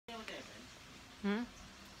Hmm?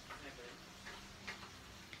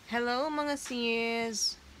 Hello mga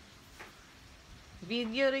sis!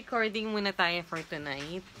 Video recording muna tayo for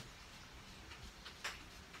tonight.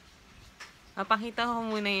 Papakita ko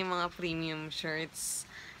muna yung mga premium shirts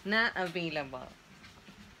na available.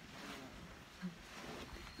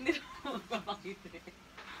 Hindi na magpapakita eh.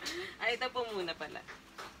 Ay, ito po muna pala.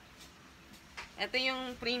 Ito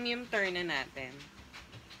yung premium turn na natin.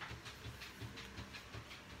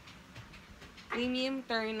 Premium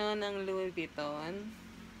turn ng Louis Vuitton.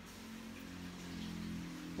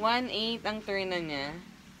 1.8 ang turn na niya.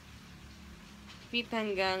 Fit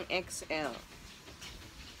hanggang XL.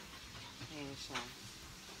 Ayan siya.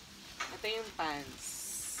 Ito yung pants.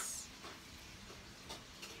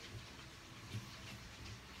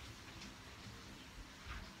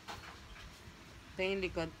 Ito yung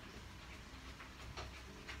likod.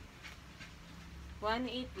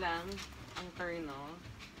 1.8 lang ang turn, no?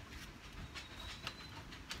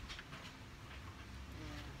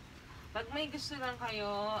 Pag may gusto lang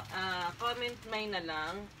kayo, comment mine na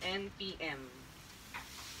lang and PM.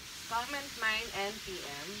 Comment mine and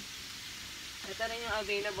PM. Ito rin yung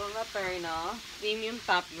available na terno. Premium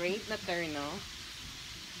top grade na terno.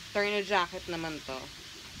 Terno jacket naman to.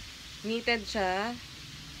 Knitted siya.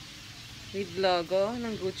 With logo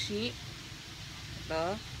ng Gucci.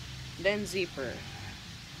 Ito. Then zipper.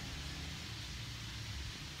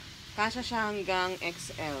 Kasya siya hanggang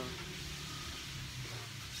XL.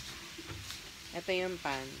 Ito yung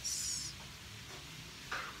pants.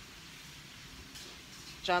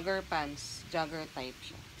 Jogger pants. Jogger type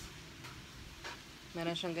siya.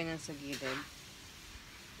 Meron siyang ganyan sa gilid.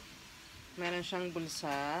 Meron siyang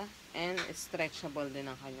bulsa. And stretchable din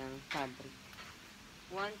ang kanyang fabric.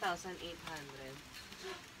 1,800.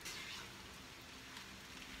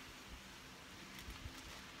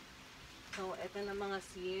 So, ito na mga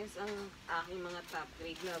sis. Ang aking mga top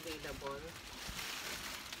grade na available.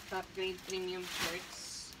 Top grade premium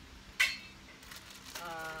shirts.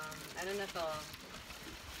 Ano na to?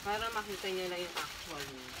 Para makita nyo lang yung actual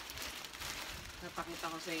niya.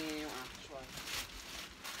 Napakita ko sa inyo yung actual.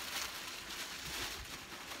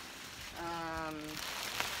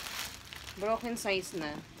 Broken size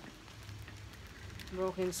na.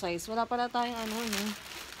 Broken size. Wala pala tayong ano, no?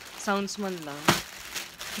 Soundsman lang.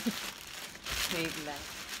 Wait lang.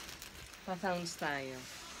 Pa-sounds tayo.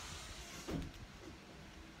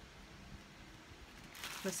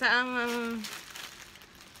 Basta ang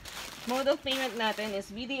mode of payment natin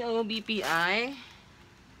is BDO, BPI.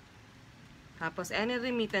 Tapos any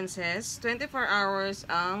remittances, 24 hours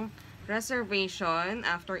ang reservation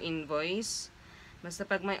after invoice. Basta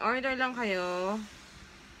pag may order lang kayo,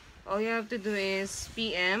 all you have to do is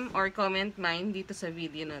PM or comment mine dito sa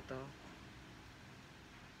video na to.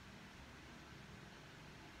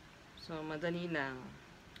 So, madali lang.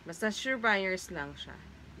 Basta sure buyers lang siya.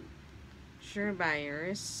 Sure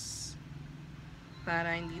buyers.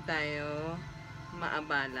 Para hindi tayo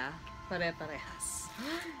maabala. Pare-parehas.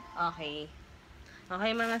 Okay.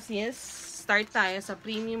 Okay mga sis. Start tayo sa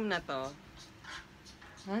premium na to.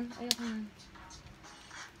 Ayoko na.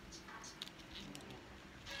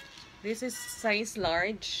 This is size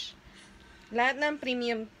large. Lahat ng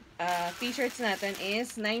premium t-shirts natin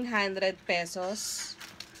is 900 pesos.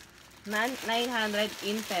 900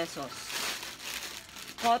 in pesos.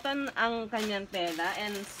 Cotton ang kanyang tela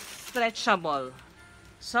and stretchable.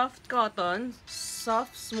 Soft cotton,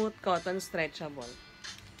 soft smooth cotton stretchable.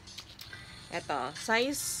 Ito,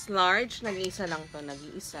 size large, nag-iisa lang to,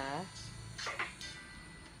 nag-iisa.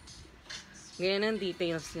 Ganyan ang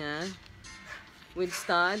details niya. With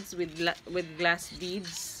studs, with glass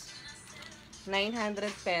beads.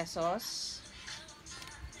 900 pesos.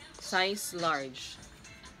 Size large.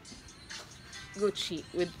 Gucci,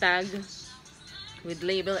 with tag, with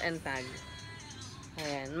label and tag.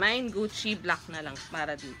 Ayan. Mine Gucci black na lang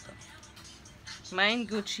para dito. Mine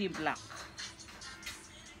Gucci black.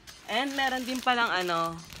 And meron din palang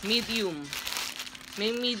ano, medium.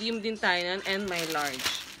 May medium din tayo nun and may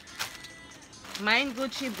large. Mine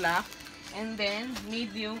Gucci black and then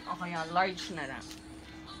medium o kaya large na lang.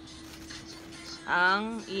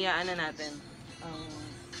 Ang iaano natin.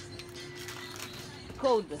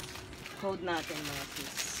 Code. Code natin mga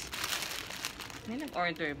sis. May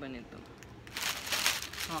nag-order ba nito?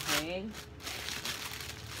 Okay.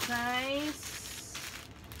 Size.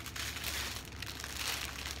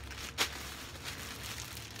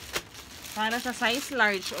 Para sa size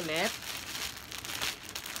large ulit.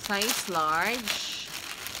 Size large.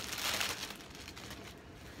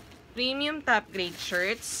 Premium top grade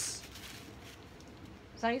shirts.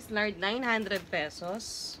 Size large 900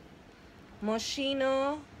 pesos.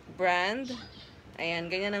 Moschino brand.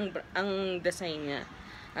 Ayan, ganyan ang design niya.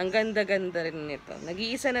 Ang ganda-ganda rin nito.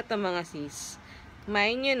 Nag-iisa na to mga sis.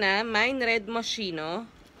 Mine yun na. Mine red moschino.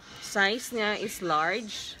 Size niya is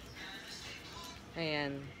large.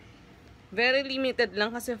 Ayan. Very limited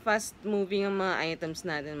lang kasi fast moving ang mga items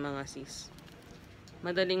natin mga sis.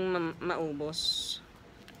 Madaling maubos.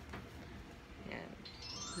 Ayan.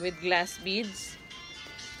 With glass beads.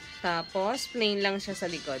 Tapos, plain lang siya sa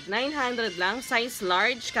likod. 900 lang. Size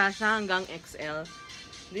large. Kasha hanggang XL.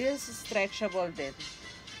 This is stretchable din.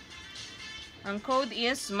 Ang code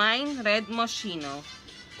is mine red moschino.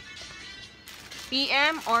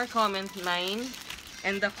 PM or comment mine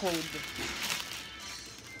and the code.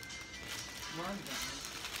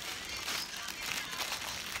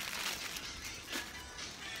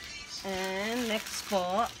 And next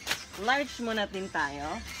po, large muna din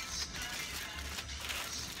tayo.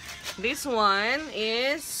 This one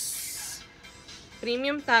is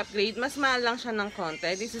premium top grade. Mas mahal lang siya ng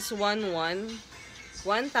konti. This is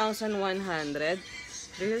 1,100.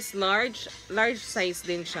 This is large. Large size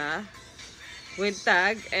din siya. With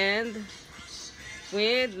tag and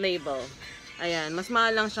with label. Ayan. Mas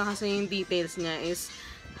mahal lang siya kasi yung details niya is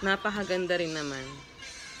napakaganda rin naman.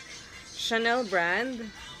 Chanel brand.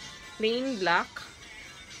 Plain black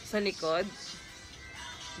sa likod.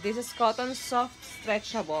 This is cotton soft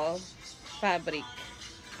stretchable fabric.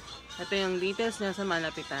 Ito yung details niya sa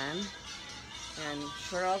malapitan. Ayan,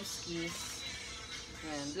 Swarovski.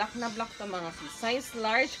 Ayan, black na black to mga sis. Size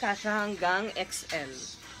large, kasha hanggang XL.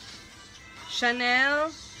 Chanel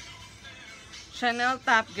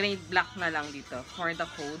top grade black na lang dito for the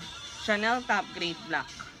code. Chanel top grade black.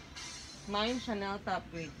 Mine Chanel top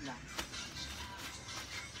grade black.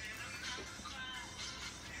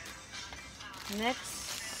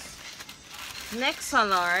 Next sa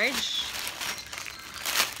large.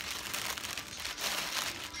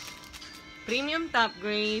 Premium top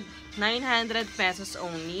grade, 900 pesos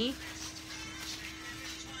only.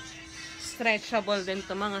 Stretchable din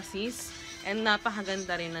to mga sis. And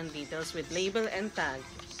napakaganda rin ng details with label and tag.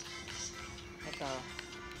 Ito.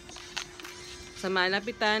 Sa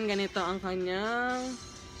malapitan, ganito ang kanyang.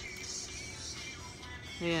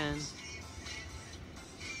 Ayan.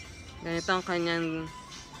 Ganito ang kanyang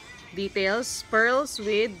details. Pearls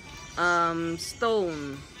with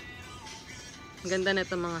stone. Ganda na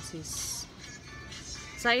ito mga sis.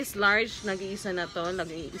 Size large, nag-iisa na to.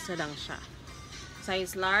 Nag-iisa lang siya.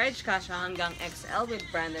 Size large, kasha hanggang XL with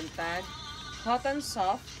brand and tag. Cotton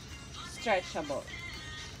soft, stretchable.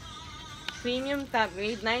 Premium top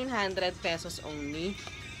grade, 900 pesos only.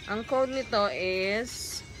 Ang code nito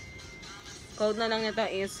is, code na lang nito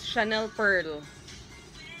is Chanel Pearl.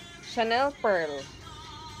 Chanel Pearl.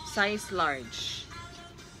 Size large.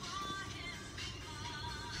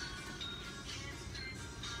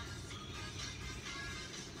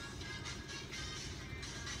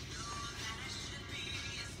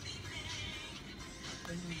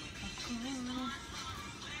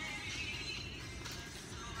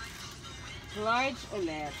 Large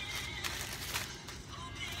ulit.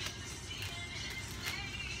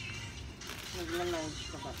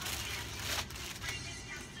 Nagla-large ka ba?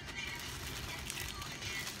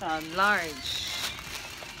 Large.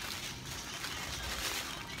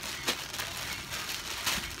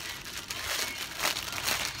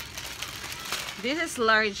 This is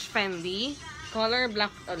large Fendi. Color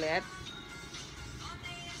black ulit.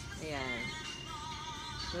 Ayan.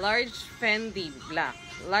 Large Fendi black.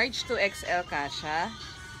 Large to XL kasha.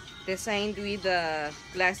 Designed with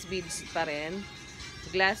glass beads pa rin.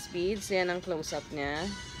 Glass beads. Yan ang close-up niya.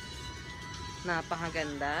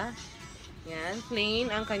 Napakaganda. Yan.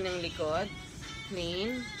 Plain ang kanyang likod.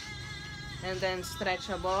 Plain. And then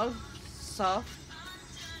stretchable. Soft.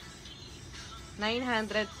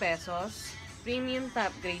 900 pesos. Premium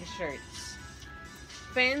top grade shirts.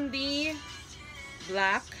 Fendi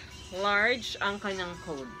black. Large ang kanyang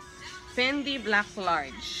code. Fendi black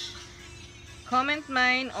large. Comment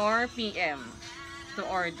mine or PM to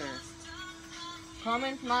order.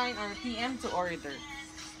 Comment mine or PM to order.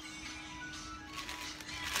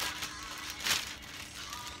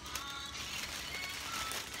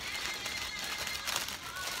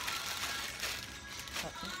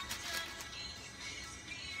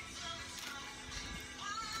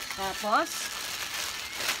 Tapos,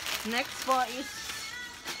 next po is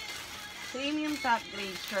premium top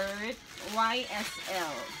grade shirt,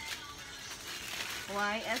 YSL.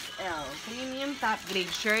 YSL. Premium top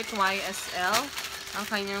grade shirt, YSL. Ang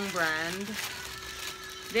kanyang brand.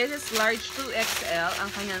 This is large to XL, ang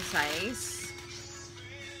kanyang size.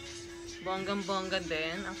 Bonggang-bongga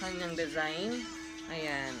din ang kanyang design.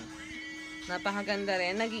 Ayan. Napakaganda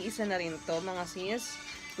rin. Nag-iisa na rin to mga sis.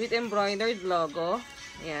 With embroidered logo.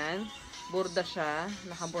 Ayan. Borda siya.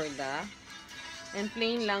 Nakaborda. And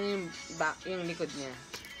plain lang yung back, yung likod niya.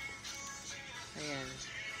 Ayan.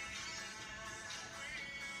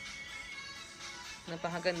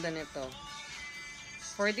 Napakaganda nito.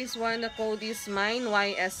 For this one, the code is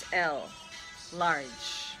MINEYSL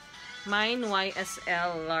large.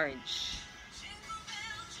 MINEYSL large.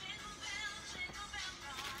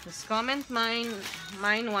 Just comment MINEYSL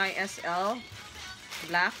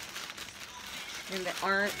black in the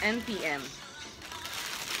or NPM.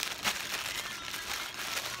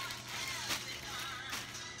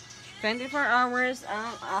 "24 hours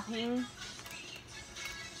ang aking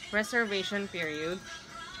reservation period.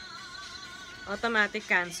 Automatic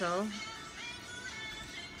cancel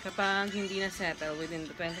kapag hindi na settle within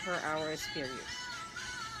the 24 hours period."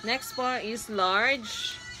 Next po is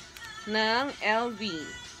large ng LV,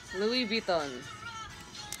 Louis Vuitton.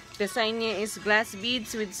 Design niya is glass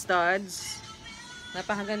beads with studs.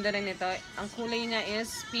 Napakaganda rin ito. Ang kulay niya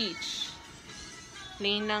is peach.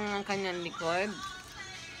 Plain lang ang kanyang likod.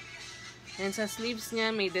 And sa sleeves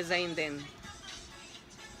niya may design din.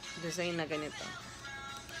 Design na ganito.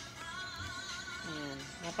 Ayan.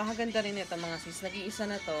 Napakaganda rin ito mga sis. Nag-iisa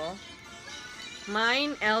na to.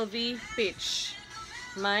 Mine LV Peach.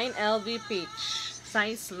 Mine LV Peach.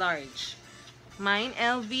 Size large. Mine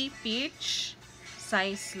LV Peach.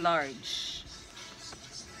 Size large.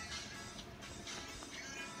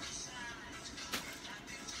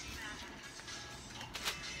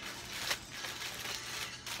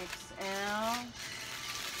 XL.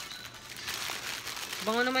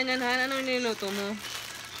 Bango naman yan, Han. Anong niluto mo?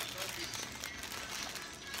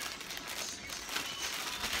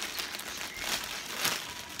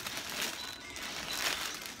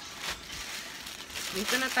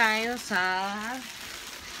 Dito na tayo sa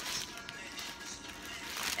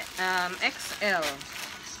XL.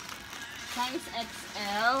 Size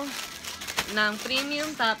XL ng premium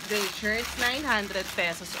top grade shirts, 900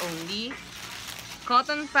 pesos only.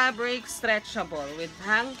 Cotton fabric, stretchable with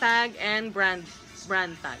hang tag and brand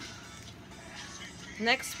tag.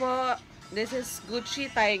 Next po, this is Gucci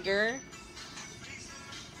Tiger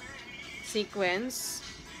sequence.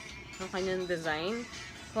 Ang kanyang design.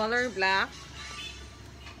 Color black.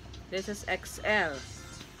 This is XL.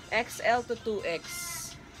 XL to 2X.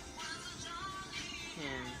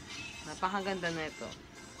 Yan. Napakaganda na ito.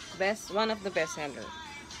 One of the best seller.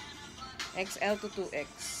 XL to 2X.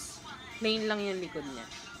 Plain lang yung likod niya.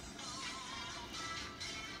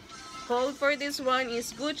 Code for this one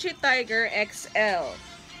is Gucci Tiger XL.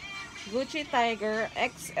 Gucci Tiger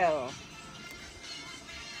XL.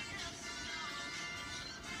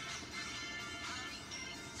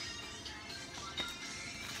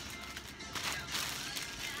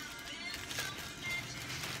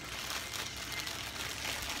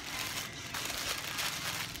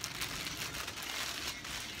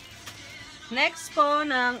 Next po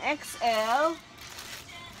ng XL,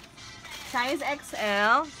 size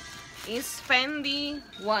XL, is Fendi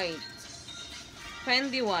White.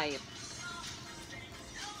 Fendi White.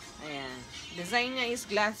 Ayan. Design niya is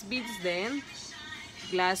glass beads din.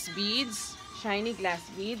 Glass beads. Shiny glass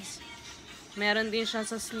beads. Meron din siya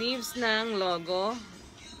sa sleeves ng logo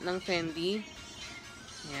ng Fendi.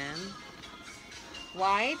 Ayan.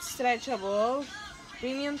 White, stretchable.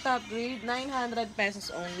 Premium top grade, 900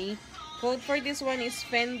 pesos only. Code for this one is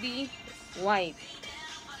Fendi White.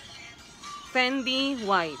 Fendi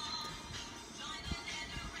White.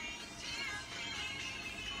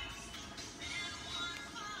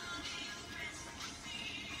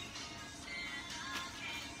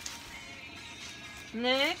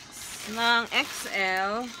 Next, ng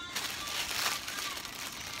XL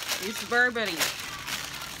is Burberry.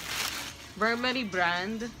 Burberry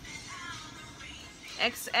brand.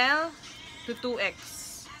 XL to 2X.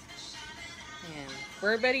 Ayan.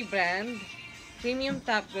 Burberry brand. Premium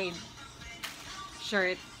top grade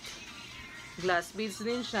shirt. Glass beads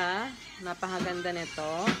din siya. Napakaganda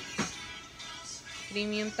nito.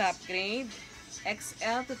 Premium top grade.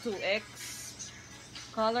 XL to 2X.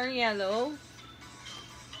 Color yellow.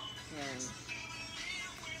 Ayan.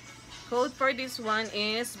 Code for this one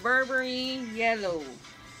is Burberry yellow.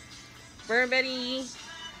 Burberry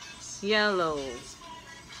yellow.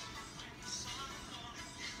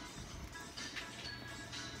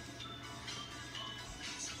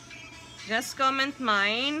 Just comment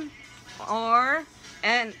mine or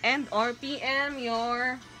PM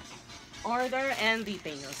your order and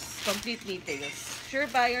details. Complete details. Sure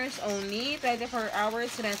buyers only. 24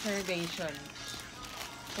 hours reservation.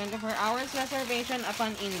 24 hours reservation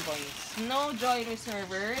upon invoice. No joy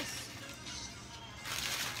reservers.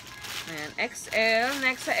 Ayan, XL.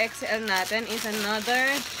 Next sa XL natin is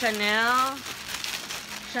another Chanel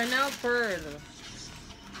Pearl.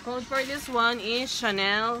 Code for this one is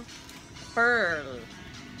Chanel Pearl.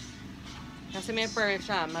 Kasi may pearl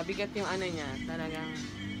siya. Mabigat yung ano niya. Talagang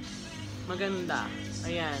maganda.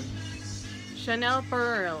 Ayan. Chanel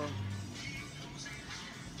Pearl.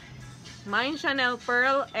 Mine Chanel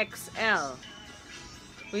Pearl XL.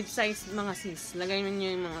 With size mga sis. Lagay mo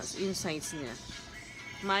nyo yung size niya.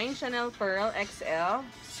 Mine Chanel Pearl XL.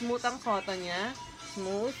 Smooth ang cotton niya.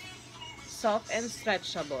 Smooth. Soft and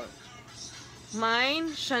stretchable.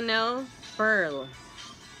 Mine Chanel Pearl.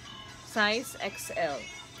 Size XL.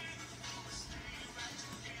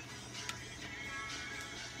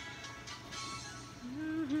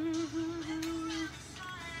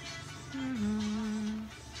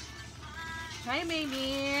 Hi,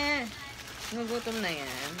 baby! Nagutom na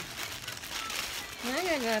yan.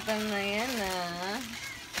 Nagagatam na yan, ah.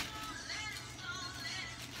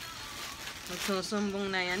 Magsusumbong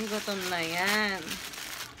na yan. Gutom na yan.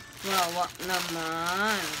 Wawa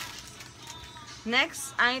naman.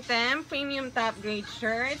 Next item, premium top grade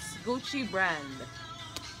shirts, Gucci brand.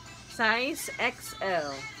 Size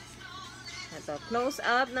XL. Ito, close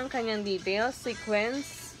up ng kanyang details.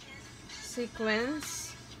 Sequence,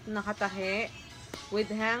 nakatahi, with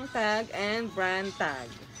hang tag and brand tag.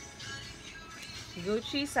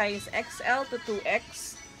 Gucci size XL to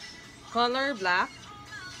 2X. Color black.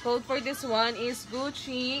 Code for this one is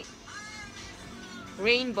Gucci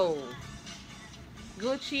Rainbow.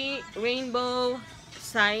 Gucci Rainbow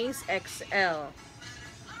size XL.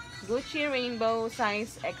 Gucci Rainbow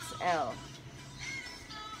size XL.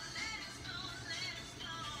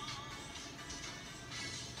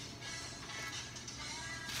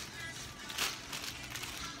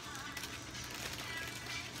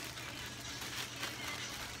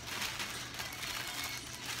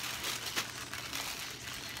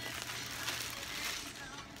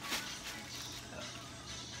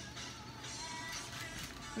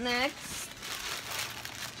 Next,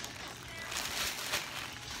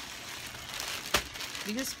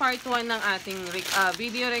 this is part 1 ng ating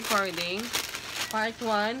video recording. Part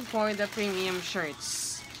 1 for the premium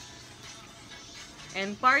shirts.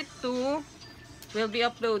 And part 2 will be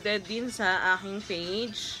uploaded din sa aking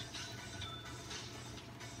page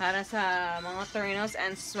para sa mga turtles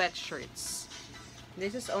and sweatshirts.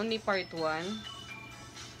 This is only part 1.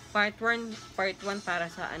 Part 1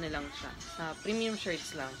 para sa ano lang siya, sa premium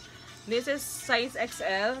shirts lang. This is size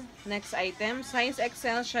XL. Next item, size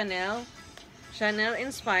XL Chanel. Chanel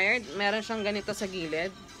inspired. Meron siyang ganito sa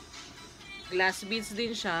gilid. Glass beads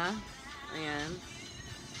din siya. Ayan.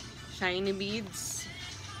 Shiny beads.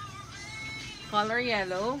 Color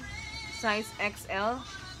yellow. Size XL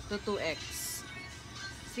to 2X.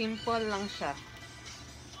 Simple lang siya.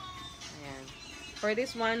 Ayan. For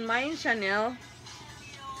this one, mine Chanel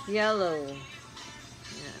Yellow.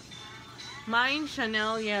 Ayan. Mine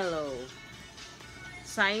Chanel Yellow.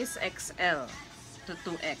 Size XL to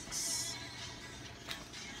 2X.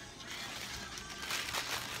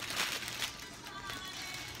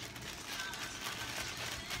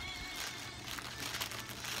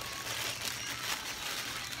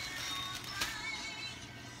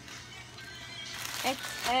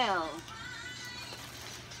 XL.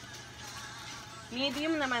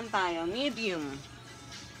 Medium naman tayo. Medium.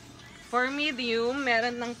 For medium,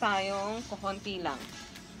 meron lang tayong kukunti lang.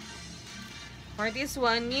 For this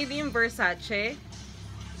one, medium Versace.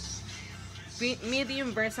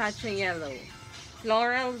 Medium Versace yellow.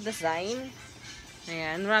 Floral design.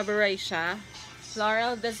 Ayan, rubberized siya.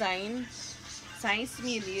 Floral design. Size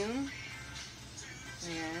medium.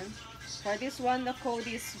 Ayan. For this one, the code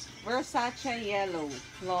is Versace yellow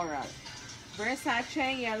floral.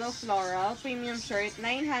 Versace yellow floral premium shirt,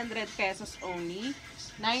 900 pesos only.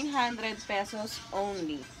 900 pesos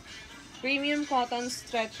only. Premium cotton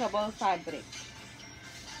stretchable fabric.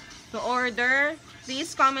 To order,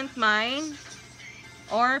 please comment mine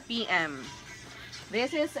or PM.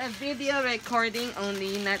 This is a video recording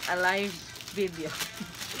only, not a live video.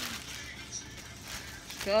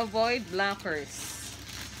 To avoid blockers.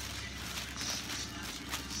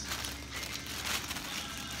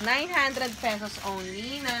 900 pesos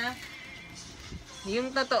only na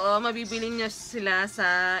yung totoo, mabibili nyo sila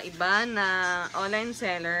sa iba na online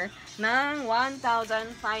seller ng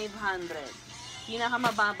 1,500.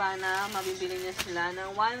 Pinakamababa na mabibili nyo sila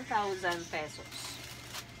ng 1,000 pesos.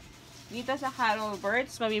 Dito sa Carol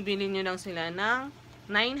Birds, mabibili nyo lang sila ng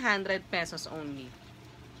 900 pesos only.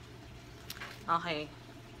 Okay.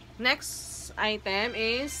 Next item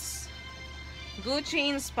is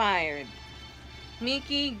Gucci inspired.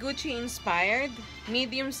 Mickey Gucci inspired.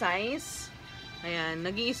 Medium size. Ayan,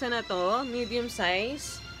 nag-iisa na to. Medium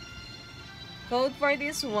size. Code for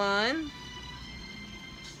this one,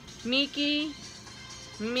 Mickey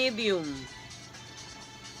medium.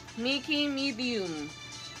 Mickey medium.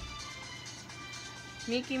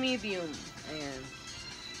 Mickey medium. Ayan.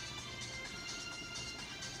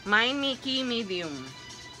 Mine Mickey medium.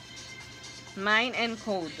 Mine and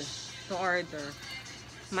code to order.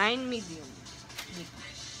 Mine medium.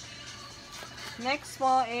 Next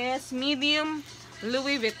po is medium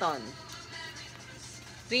Louis Vuitton.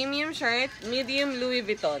 Premium shirt, medium Louis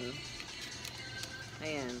Vuitton.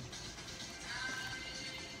 Ayan.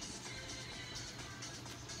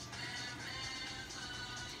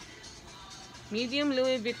 Medium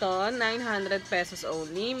Louis Vuitton, 900 pesos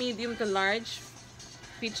only. Medium to large.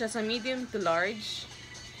 Fit siya sa medium to large.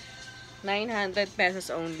 900 pesos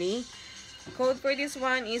only. Code for this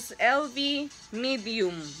one is LV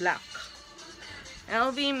medium black.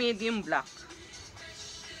 LV medium black.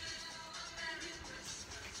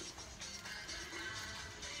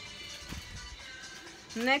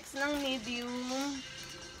 Next ng medium.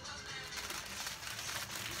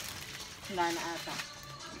 Wala na ata.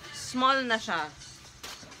 Small na siya.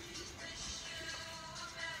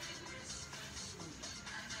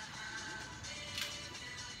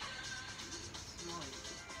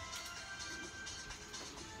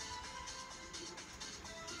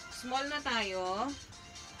 Small na tayo.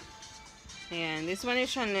 Ayan. This one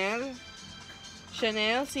is Chanel.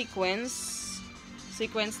 Chanel sequence.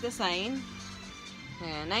 Sequence design.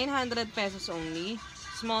 Ayan. 900 pesos only.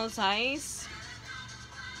 Small size.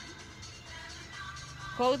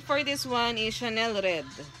 Code for this one is Chanel Red.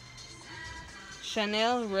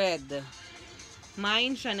 Chanel Red.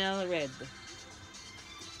 Mine Chanel Red.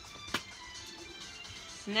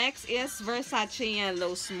 Next is Versace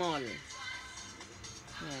Yellow Small.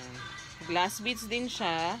 Ayan. Glass beads din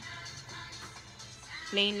siya.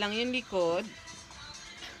 Plain lang yung likod.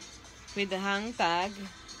 With the hang tag.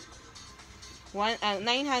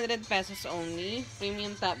 900 pesos only.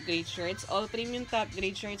 Premium top grade shirts. All premium top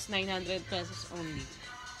grade shirts, 900 pesos only.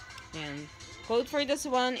 Ayan. Code for this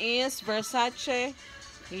one is Versace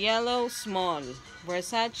Yellow Small.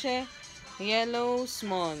 Versace Yellow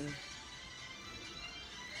Small.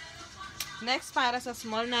 Next, para sa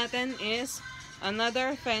small natin is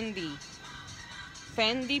another Fendi.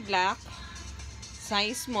 Fendi Black.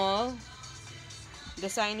 Size small.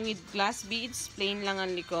 Design with glass beads. Plain lang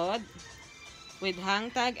ang likod. With hang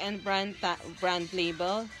tag and brand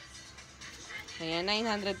label. Ayan,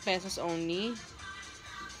 900 pesos only.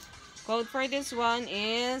 Code for this one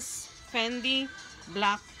is Fendi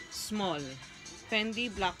Black Small. Fendi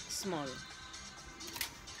Black Small.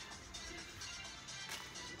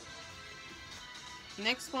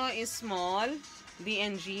 Next po is small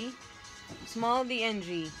DNG. Small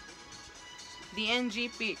DNG. DNG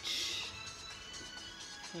Peach.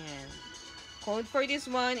 Ayan. Code for this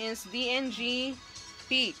one is DNG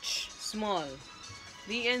Peach Small.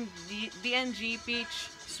 DNG Peach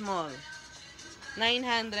Small.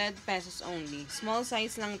 900 pesos only. Small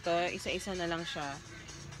size lang to. Isa-isa na lang siya.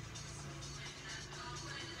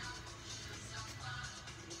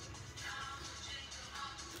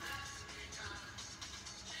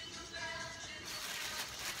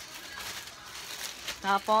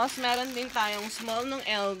 Tapos, meron din tayong small ng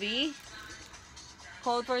LV.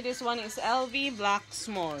 Code for this one is LV Black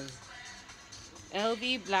Small.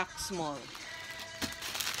 LV Black Small.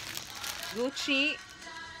 Gucci.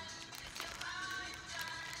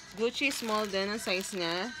 Gucci small din ang size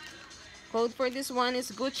niya. Code for this one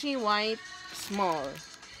is Gucci White Small.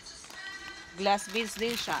 Glass beads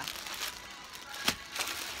din siya.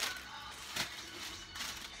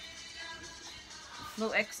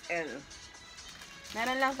 No XL.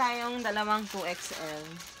 Meron lang tayong dalawang 2XL.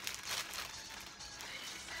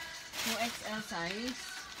 2XL size.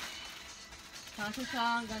 Kasi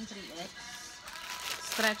siya hanggang 3X.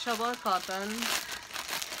 Stretchable cotton.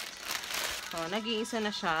 So, nag-iisa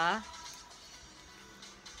na siya.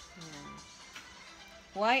 Ayan.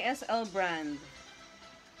 YSL brand.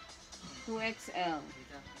 2XL.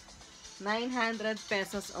 900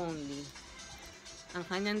 pesos only. Ang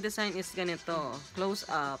kanyang design is ganito. Close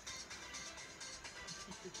up.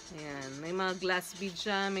 Ayan. May mga glass bead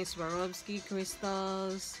siya. May Swarovski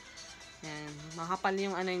crystals. Ayan. Makapal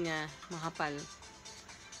yung ano niya. Makapal.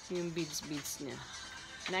 Yung beads niya.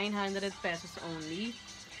 900 pesos only.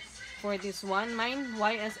 For this one, mine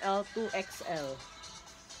YSL 2XL.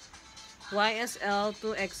 YSL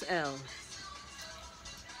 2XL.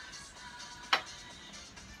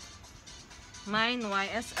 Mine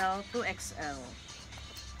YSL 2XL.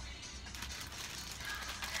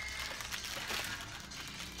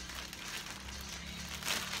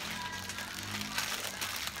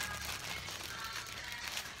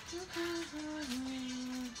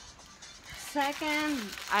 second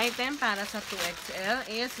item para sa 2XL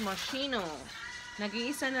is Moschino.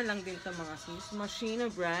 Nag-iisa na lang din to mga sis.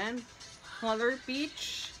 Moschino brand. Color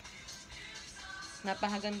peach.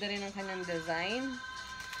 Napakaganda rin ang kanyang design.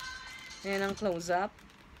 Yan ang close-up.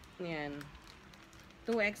 Yan.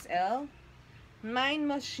 2XL. Mine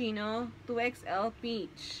Moschino 2XL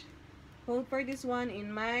peach. Code for this one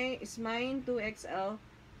is mine 2XL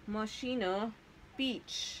Moschino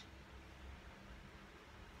peach.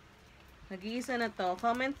 Nag-iisa na to.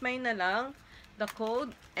 Comment mine na lang the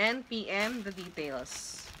code and PM the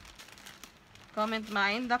details. Comment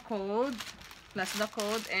mine the code plus the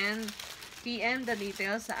code and PM the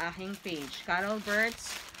details sa aking page. Carol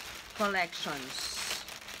Bert's Collections.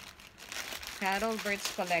 Carol Bert's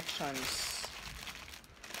Collections.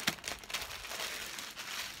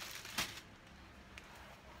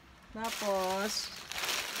 Tapos,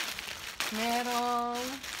 merong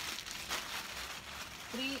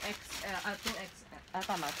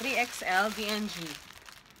 3XL DNG.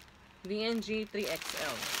 DNG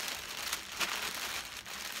 3XL.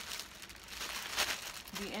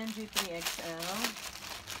 DNG 3XL.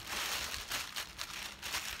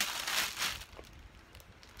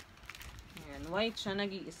 Ayan, white siya,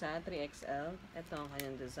 nag-iisa, 3XL. Ito ang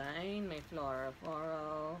kanyang design. May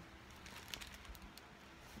floral.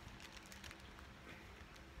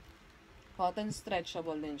 Cotton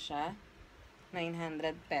stretchable din siya.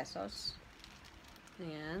 900 pesos.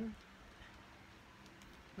 Ayan.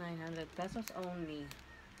 900 pesos only.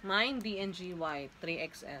 Mine DNG White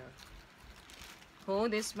 3XL.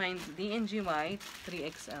 Code is mine DNG White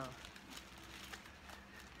 3XL.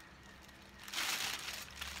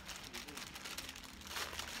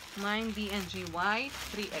 Mine DNG White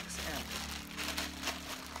 3XL.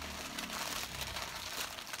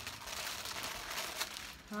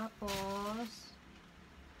 Tapos,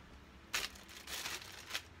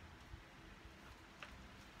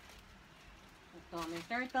 ito, may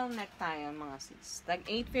turtleneck tayo mga sis. Tag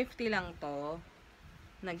 850 lang to.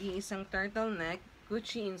 Nag-iisang turtleneck,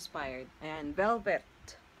 Gucci inspired. Ayan, velvet.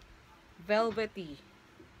 Velvety.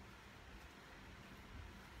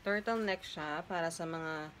 Turtleneck siya para sa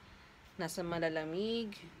mga nasa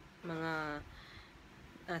malalamig, mga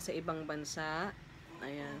nasa ibang bansa.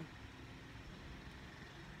 Ayan.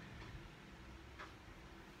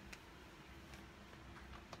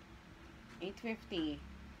 $850.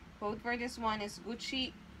 Code for this one is Gucci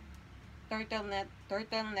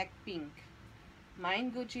turtleneck pink. Mine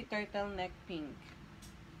Gucci turtleneck pink.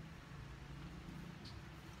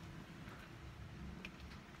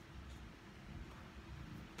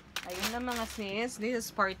 Ayun na mga sis. This is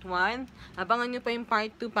part 1. Abangan nyo pa yung part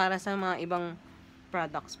 2 para sa mga ibang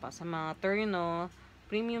products pa. Sa mga terno,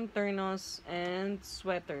 premium ternos, and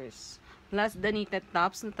sweaters. Plus the knitted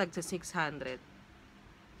tops na tag sa 600.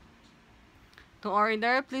 To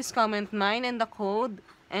order, please comment mine and the code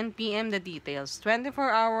and PM the details. 24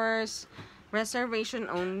 hours, reservation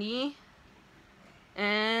only,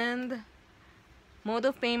 and mode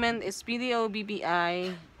of payment is PDO,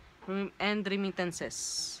 BPI, and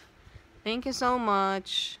remittances. Thank you so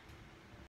much.